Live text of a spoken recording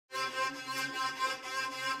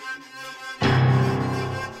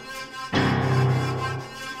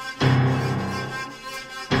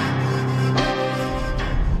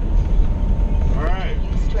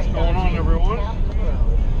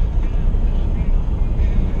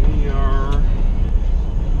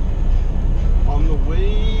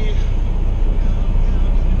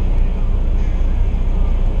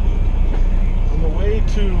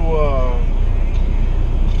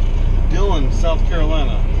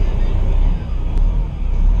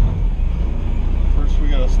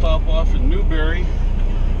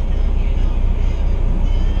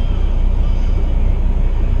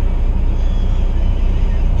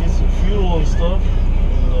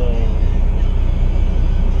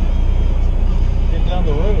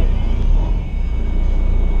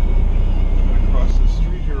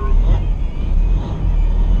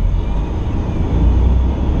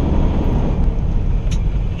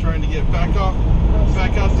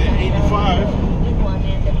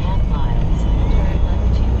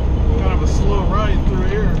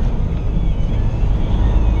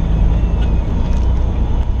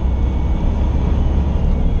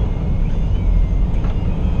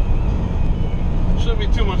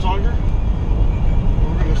take too much longer.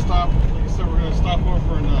 We're going to stop, like I said, we're going to stop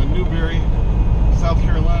over in Newberry, South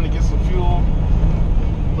Carolina, get some fuel,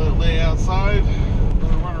 let it lay outside,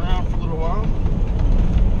 let it run around for a little while.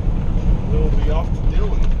 Then we'll be off to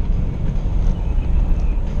Dillon.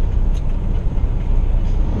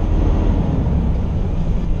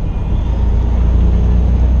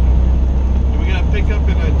 Pick up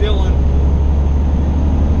in Dillon,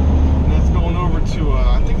 and that's going over to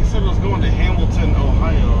I think he said it was going to Hamilton,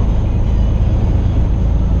 Ohio,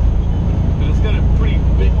 but it's got a pretty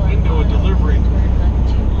big window of delivery,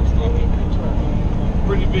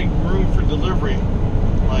 pretty big room for delivery.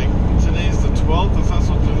 Like today's the 12th, it's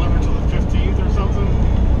also delivered to the 15th or something,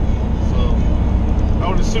 so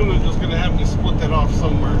I would assume they're just going to have me split that off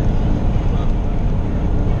somewhere,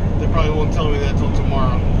 but they probably won't tell me that till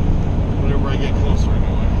tomorrow, whenever I get closer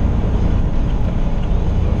anyway.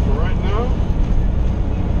 But for right now,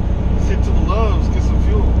 let's hit to the Loves, get some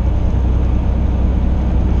fuel.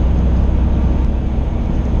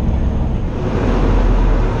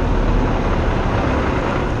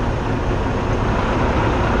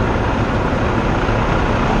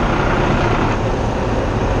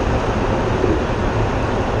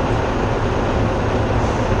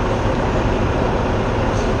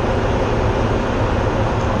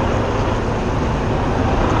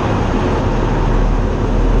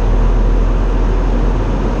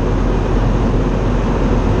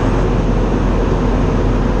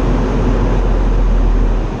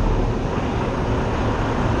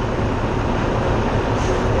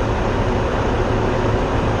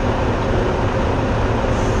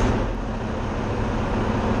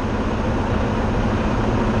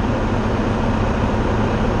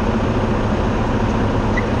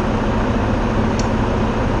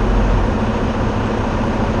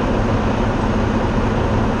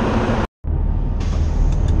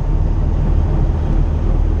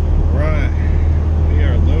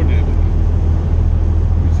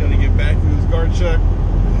 Check,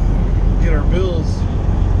 get our bills.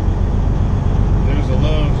 There's a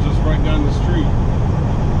Love's just right down the street,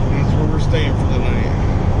 and that's where we're staying for the night.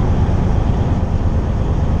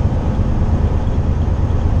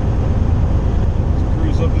 Let's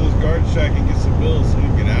cruise up to this guard shack and get some bills so we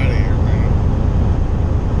can get out of here, man.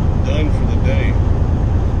 Done for the day.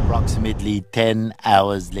 Approximately 10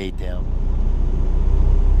 hours later.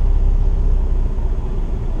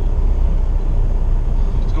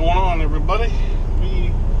 What's going on, everybody?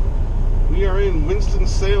 We are in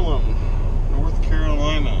Winston-Salem, North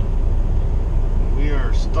Carolina. We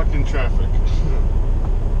are stuck in traffic.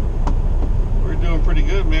 We're doing pretty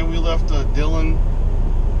good, man. We left Dillon.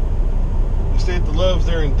 We stayed at the Loves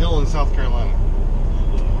there in Dillon, South Carolina.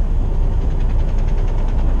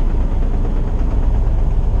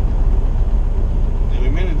 And we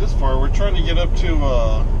made it this far. We're trying to get up to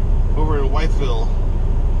over in Whiteville,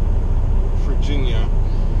 Virginia.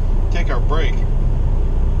 Take our break.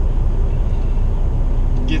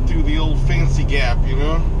 Get through the old Fancy Gap, you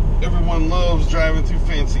know? Everyone loves driving through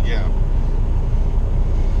Fancy Gap.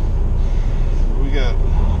 We got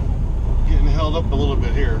getting held up a little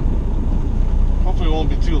bit here. Hopefully it won't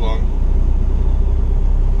be too long.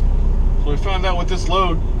 So we found out with this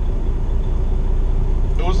load,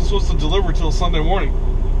 it wasn't supposed to deliver till Sunday morning.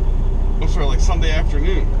 I'm sorry, like Sunday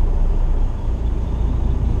afternoon.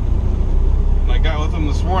 And I got with him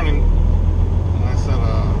this morning, and I said,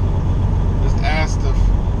 just asked if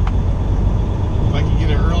I could get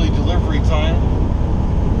an early delivery time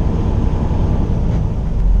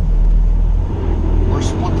or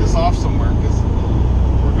split this off somewhere, because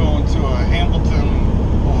we're going to Hamilton,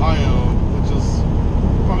 Ohio, which is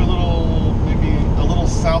probably maybe a little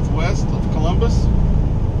southwest of Columbus.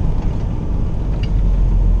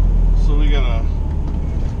 So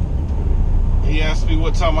he asked me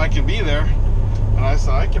what time I can be there, and I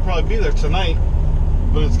said I could probably be there tonight,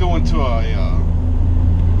 but it's going to a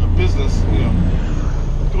business, you know,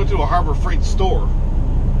 going to a Harbor Freight store,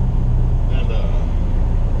 and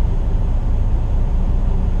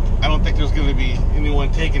I don't think there's going to be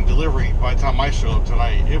anyone taking delivery by the time I show up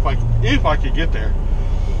tonight, if I could get there.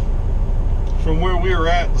 From where we were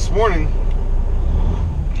at this morning,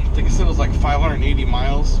 I think it said it was like 580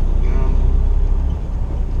 miles, you know.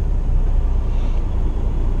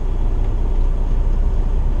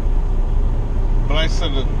 But I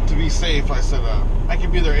said, to be safe, I said, I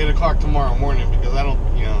can be there 8 o'clock tomorrow morning, because I don't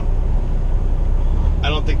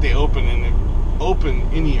think they open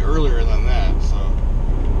any earlier than that, so.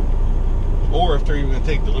 Or if they're even going to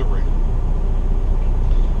take delivery.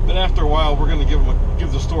 But after a while, we're going to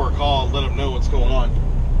give the store a call and let them know what's going on.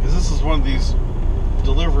 Because this is one of these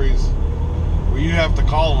deliveries where you have to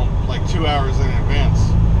call them like 2 hours in advance.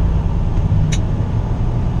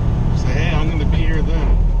 Say, hey, I'm going to be here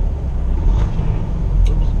then.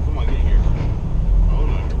 Oops, come on, get here. Oh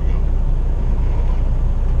no, here we go.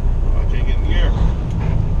 Oh, I can't get in the air.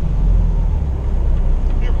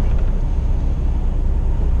 Here we go.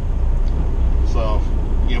 So,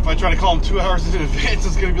 you know, if I try to call them 2 hours in advance,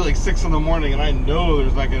 it's going to be like 6 in the morning, and I know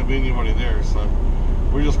there's not going to be anybody there. So,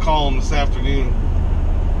 we're just calling this afternoon.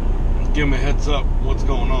 Give them a heads up what's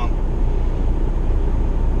going on.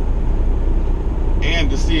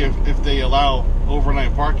 And to see if they allow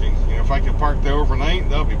overnight parking. You know, if I could park there overnight,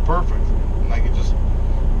 that would be perfect. And I could just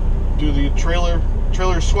do the trailer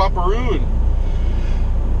swap-a-roo and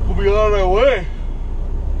we'll be on our way.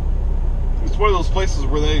 It's one of those places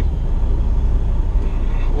where they,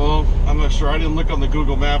 well, I'm not sure. I didn't look on the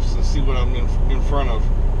Google Maps to see what I'm in front of.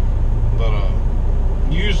 But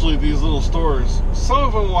usually these little stores, some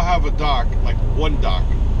of them will have a dock, like one dock,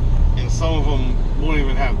 and some of them won't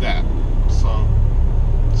even have that.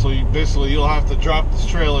 So you basically, you'll have to drop this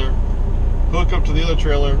trailer, hook up to the other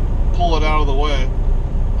trailer, pull it out of the way,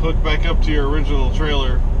 hook back up to your original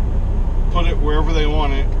trailer, put it wherever they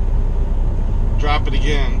want it, drop it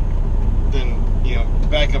again, then, you know,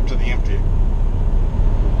 back up to the empty.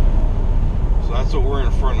 So that's what we're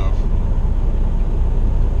in front of.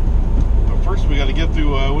 But first we got to get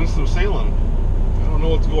through Winston-Salem. I don't know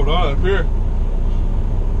what's going on up here.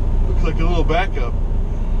 Looks like a little backup.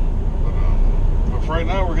 But right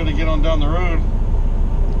now we're going to get on down the road,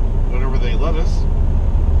 whenever they let us,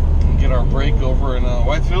 and get our break over in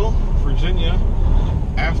Whiteville, Virginia,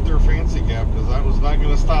 after Fancy Gap, because I was not going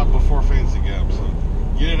to stop before Fancy Gap, so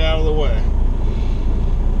get it out of the way.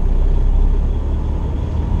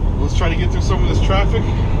 Let's try to get through some of this traffic,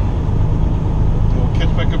 and we'll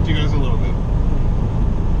catch back up to you guys in a little bit.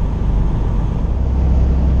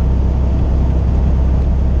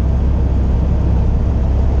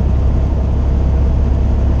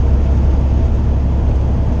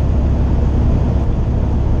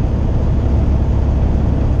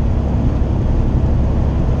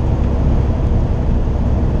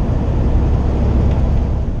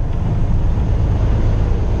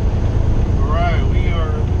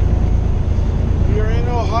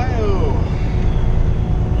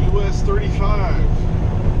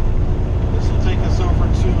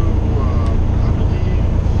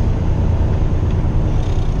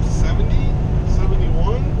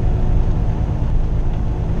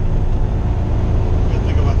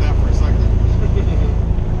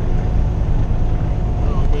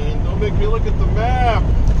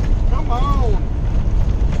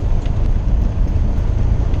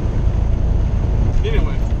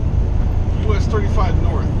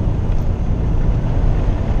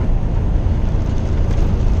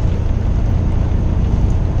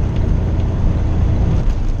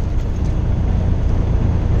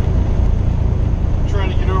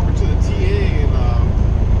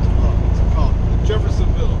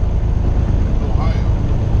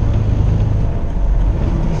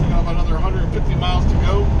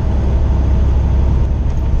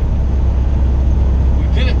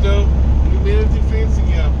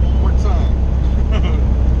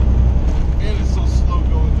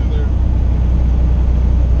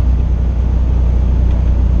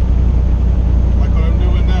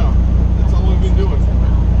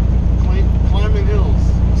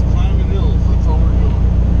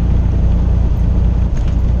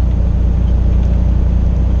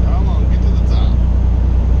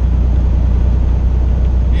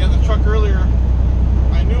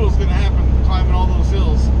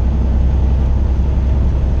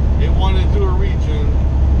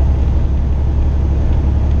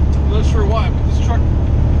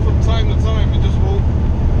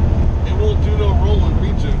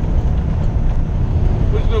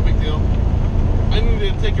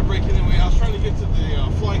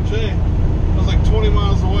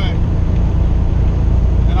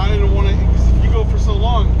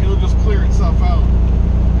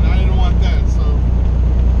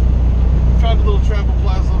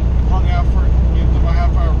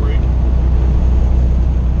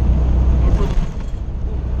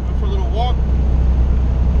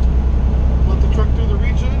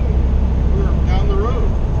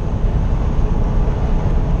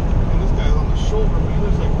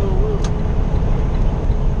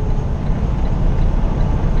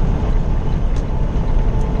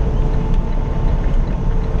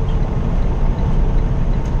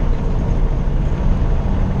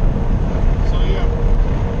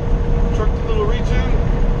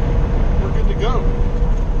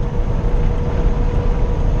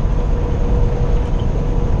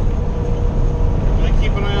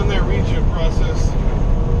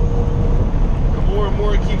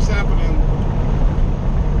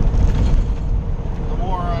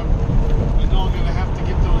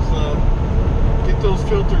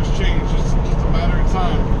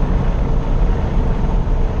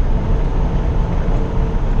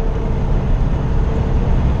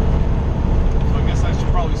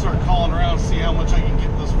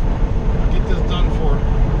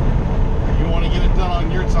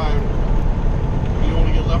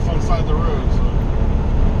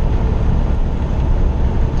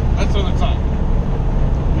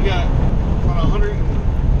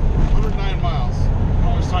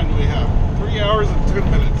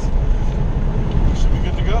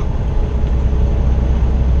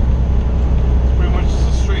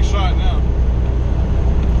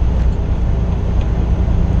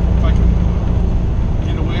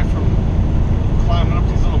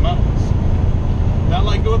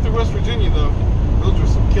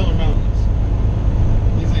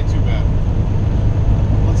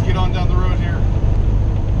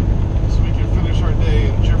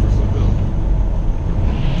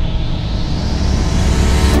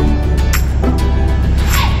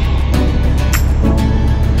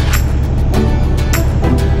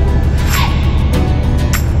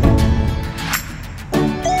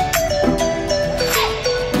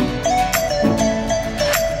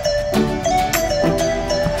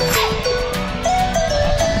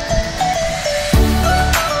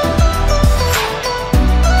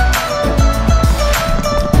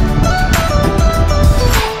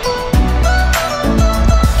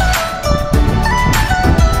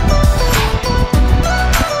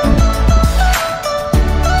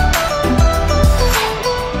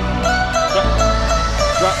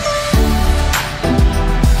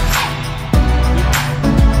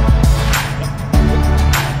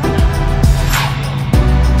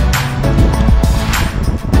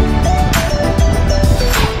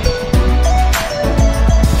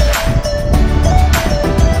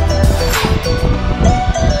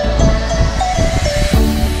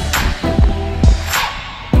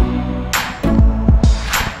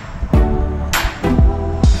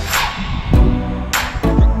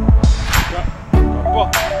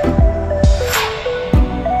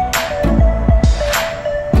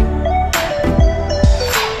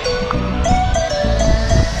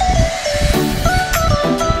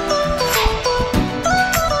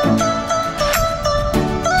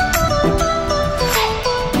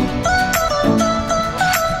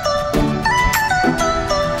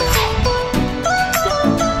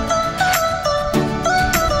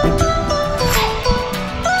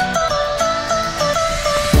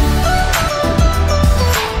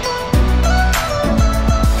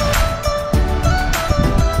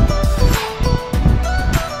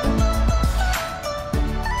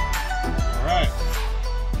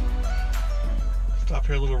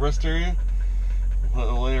 rest area.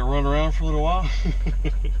 Let her run around for a little while.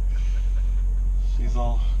 She's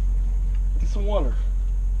all... Get some water.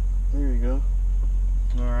 There you go.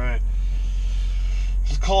 Alright.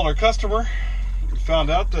 Just called our customer. We found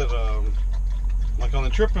out that, like on the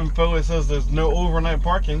trip info, it says there's no overnight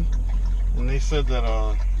parking. And they said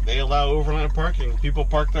that they allow overnight parking. People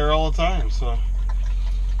park there all the time, so...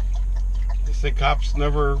 They said cops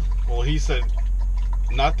never... Well, he said,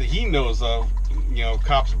 not that he knows of, you know,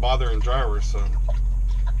 cops bothering drivers, so...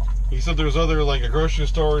 He said there's other, like a grocery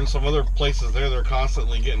store and some other places there, they're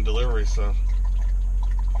constantly getting deliveries, so...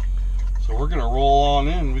 So we're gonna roll on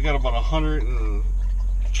in. We got about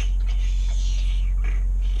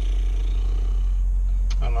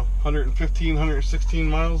 115, 116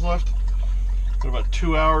 miles left. Got about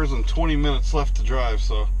 2 hours and 20 minutes left to drive,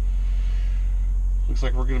 so... Looks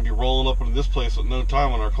like we're gonna be rolling up into this place with no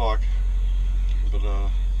time on our clock. But,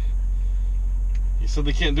 he said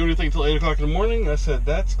they can't do anything until 8 o'clock in the morning. I said,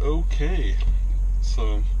 that's okay.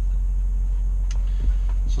 So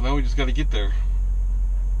now we just got to get there.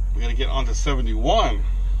 We got to get onto 71.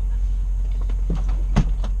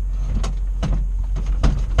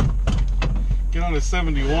 Get onto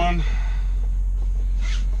 71.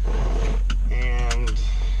 And,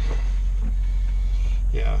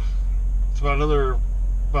 yeah. It's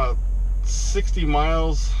about 60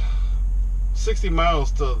 miles. 60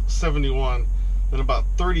 miles to 71. Then about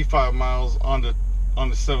 35 miles onto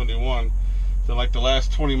 71. Then like the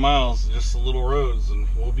last 20 miles, just little roads, and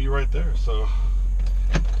we'll be right there. So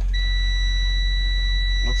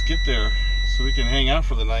let's get there so we can hang out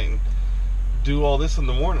for the night and do all this in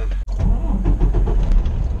the morning.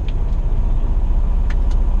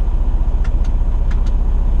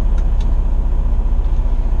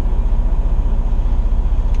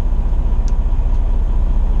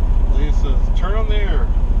 Lisa says, turn on there.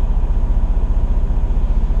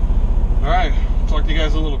 Alright, talk to you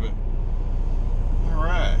guys a little bit.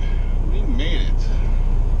 Alright, we made it.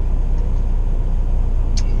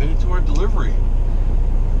 Made it to our delivery.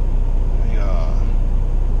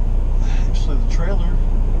 Actually the trailer,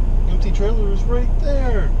 empty trailer is right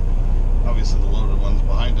there. Obviously the loaded one's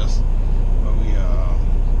behind us. But we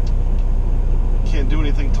can't do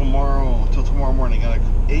anything until tomorrow morning at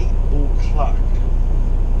 8 o'clock.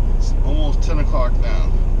 It's almost 10 o'clock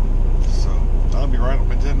now. So I'll be right up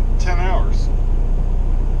in 10 hours.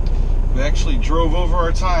 We actually drove over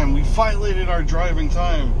our time. We violated our driving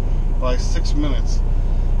time by 6 minutes.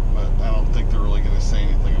 But I don't think they're really going to say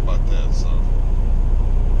anything about that. So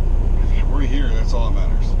we're here. That's all that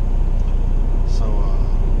matters.